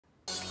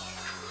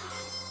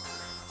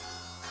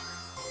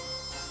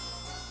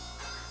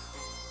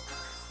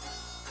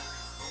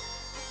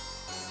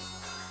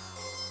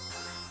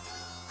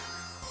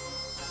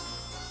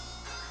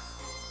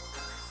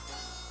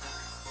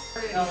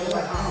You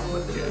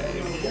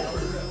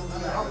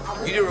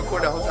didn't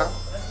record that whole time?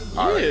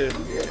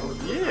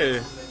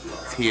 Yeah.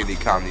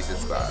 T&DComedy,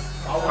 subscribe.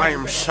 I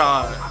am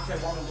shot.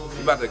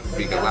 We about to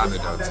be live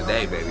though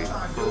today, baby.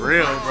 For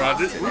real, bro.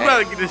 We about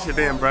to get this shit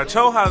in, bro.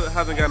 Cho hasn't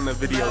gotten a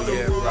video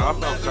yet, bro. I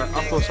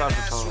feel sorry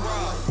for Tom.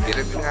 Get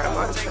it and have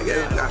lunch.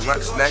 Got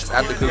lunch snacks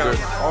at the Cougar.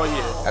 Oh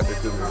yeah. At the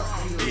Cougar.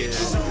 Yeah.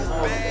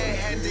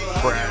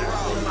 Brad.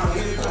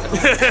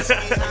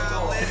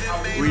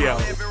 We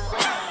out.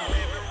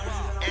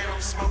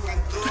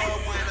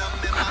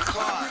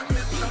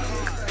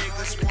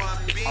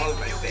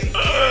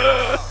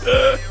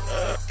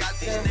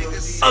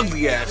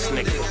 Ugly ass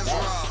nigga.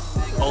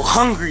 Oh,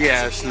 hungry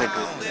ass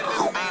nigga.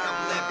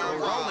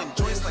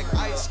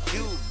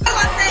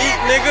 Eat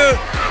nigga.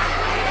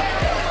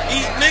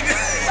 Eat nigga.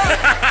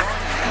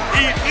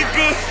 Eat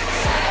nigga.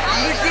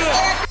 Nigga.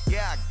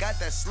 Yeah, I got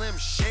that Slim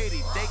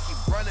Shady. They keep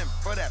running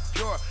for that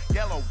pure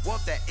yellow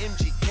wolf, that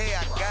MGK.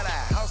 I got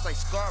a house like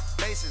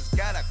Scarface's.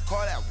 Got a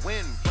car that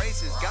win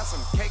races. Got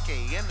some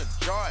KK in the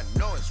jar. I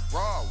know it's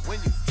raw when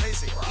you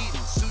taste it.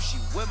 Eating sushi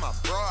with my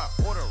bra.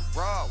 Order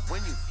raw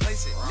when you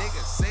place it.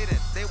 Niggas say that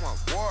they want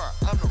war.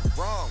 I'm the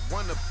wrong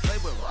one to play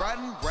with.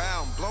 Riding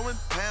round, blowing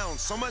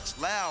pounds. So much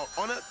loud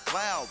on a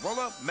cloud. Roll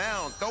up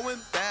mound, throwing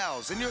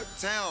bows in your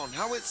town.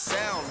 How it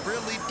sound?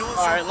 Really doing.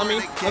 All right, let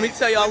me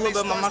tell y'all a little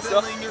bit about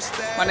myself.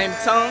 My name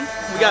is Tom.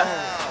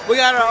 We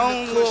got our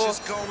own little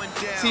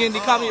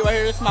T&DComedy right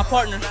here. This is my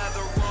partner.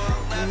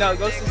 You know,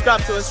 go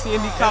subscribe to us.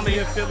 T&DComedy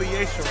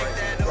affiliation right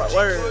now.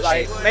 Word,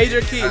 like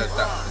major key. You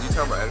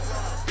talking about editing?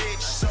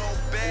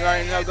 You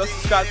already know. Go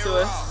subscribe to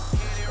us.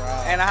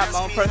 And I have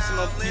my own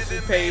personal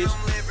YouTube page,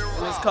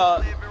 and it's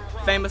called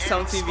Famous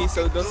Tone TV.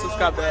 So go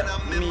subscribe to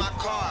me.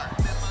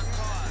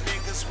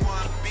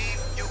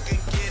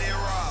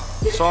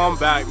 So I'm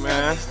back,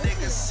 man.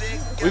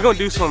 We're gonna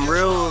do some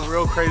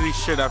real crazy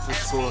shit after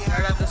school.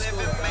 Right after school.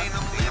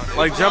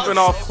 Like jumping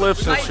off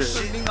cliffs and shit.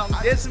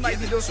 This might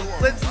be doing some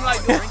flips, might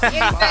be doing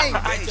anything.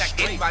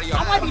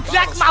 I might be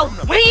Jack my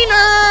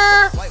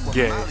wiener.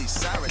 Yeah.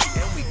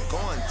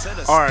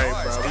 Alright,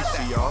 bro, we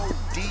see y'all.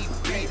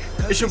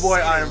 It's your boy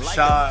I Am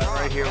Shot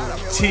right here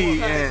with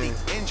T&DComedy.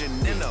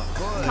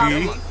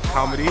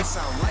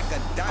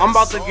 I'm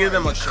about to give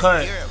them a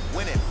cut.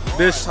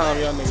 This time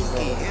y'all niggas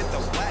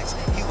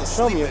gonna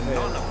show me a head.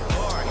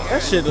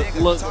 That shit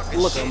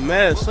look a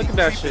mess. Look at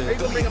that shit. Are you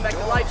gonna bring him back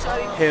to life,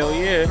 shawty? Hell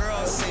yeah.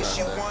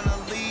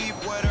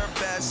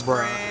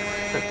 Bruh.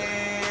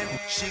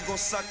 She gon'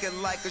 suck it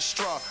like a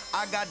straw.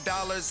 I got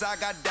dollars, I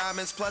got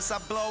diamonds, plus I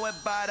blow it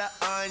by the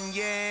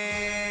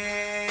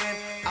onion.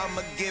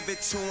 I'ma give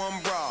it to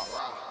him raw.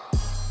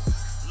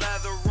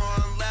 Leather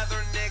on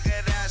leather,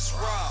 nigga, that's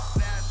raw.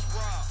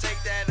 Take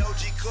that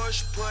OG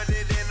Kush, put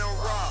it in a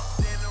raw.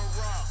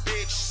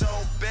 Bitch so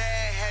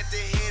bad, had to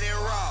hit it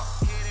raw.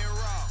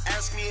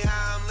 Ask me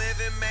how I'm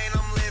living, man,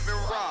 I'm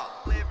living raw.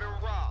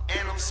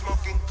 And I'm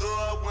smoking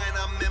good when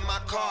I'm in my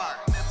car.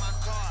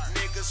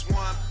 Niggas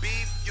want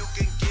beef, you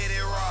can get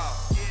it raw.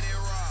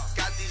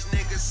 Got these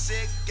niggas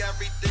sick,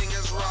 everything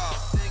is raw.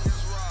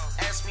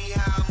 Ask me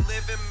how I'm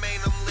living, man,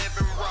 I'm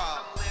living raw.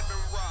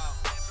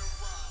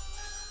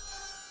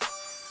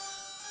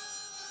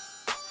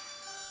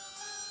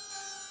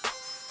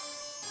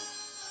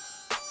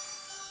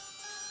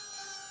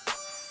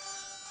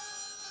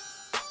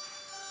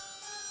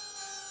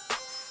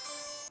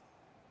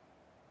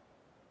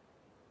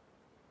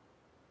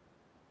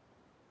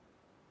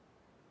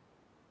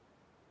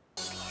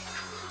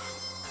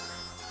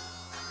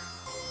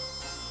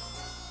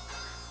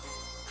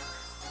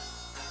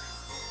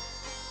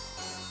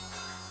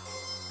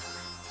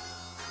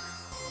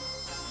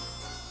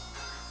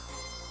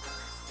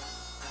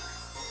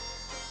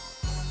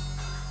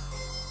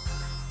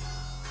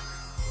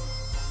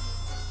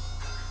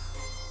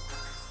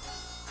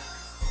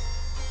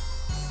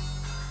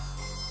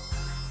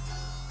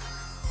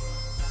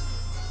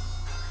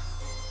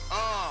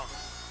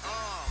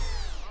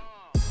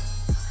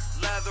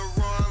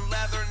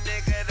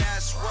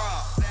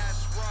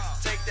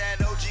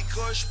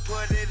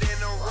 Put it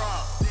in a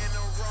raw.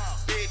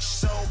 Bitch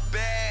so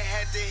bad,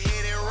 had to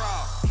hit it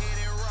raw.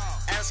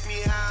 Ask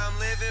me how I'm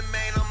living,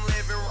 man, I'm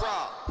living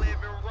raw.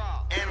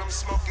 And I'm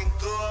smoking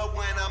good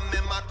when I'm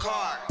in my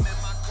car.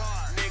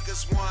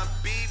 Niggas want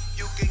beef,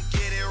 you can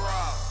get it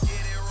raw.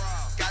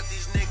 Got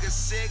these niggas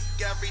sick,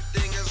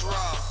 everything is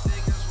raw.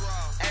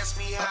 Ask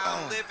me how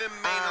I'm living,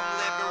 man, I'm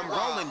living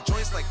raw. Rolling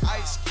joints like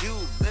Ice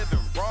Cube,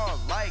 living raw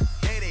like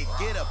they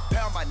get a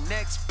pound by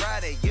next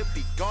Friday. You'll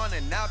be gone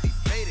and I'll be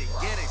faded.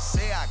 Yeah, they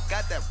say I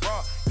got that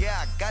raw. Yeah,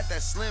 I got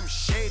that Slim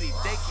Shady.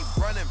 They keep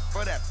running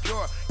for that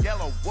pure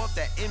yellow wolf,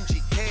 that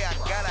MGK. I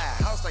got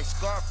a house like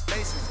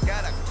Scarface's.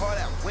 Got a car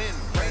that win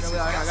races.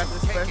 I got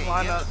this fresh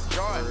lineup.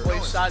 My boy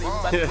Shotty, we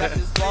about to wrap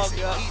this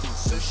vlog up.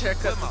 This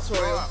haircut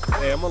tutorial.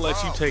 Hey, I'm gonna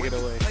let you take it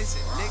away.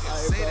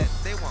 Alright,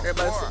 bro.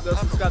 Everybody go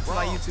subscribe to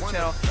my YouTube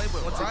channel.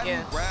 Once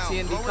again,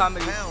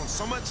 T&DComedy. Yeah.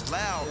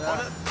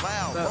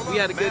 So we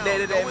had a good day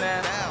today,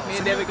 man. Me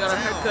and David got our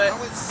haircut.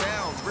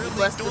 He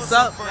blessed us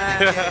up,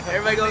 man.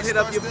 Everybody go hit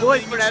up your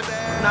boy for that,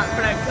 not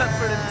for that cut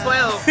for the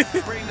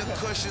 12.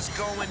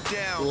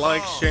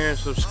 Like, share, and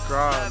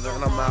subscribe,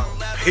 and I'm out.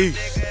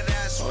 Peace.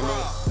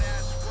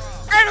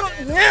 I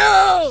don't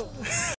know.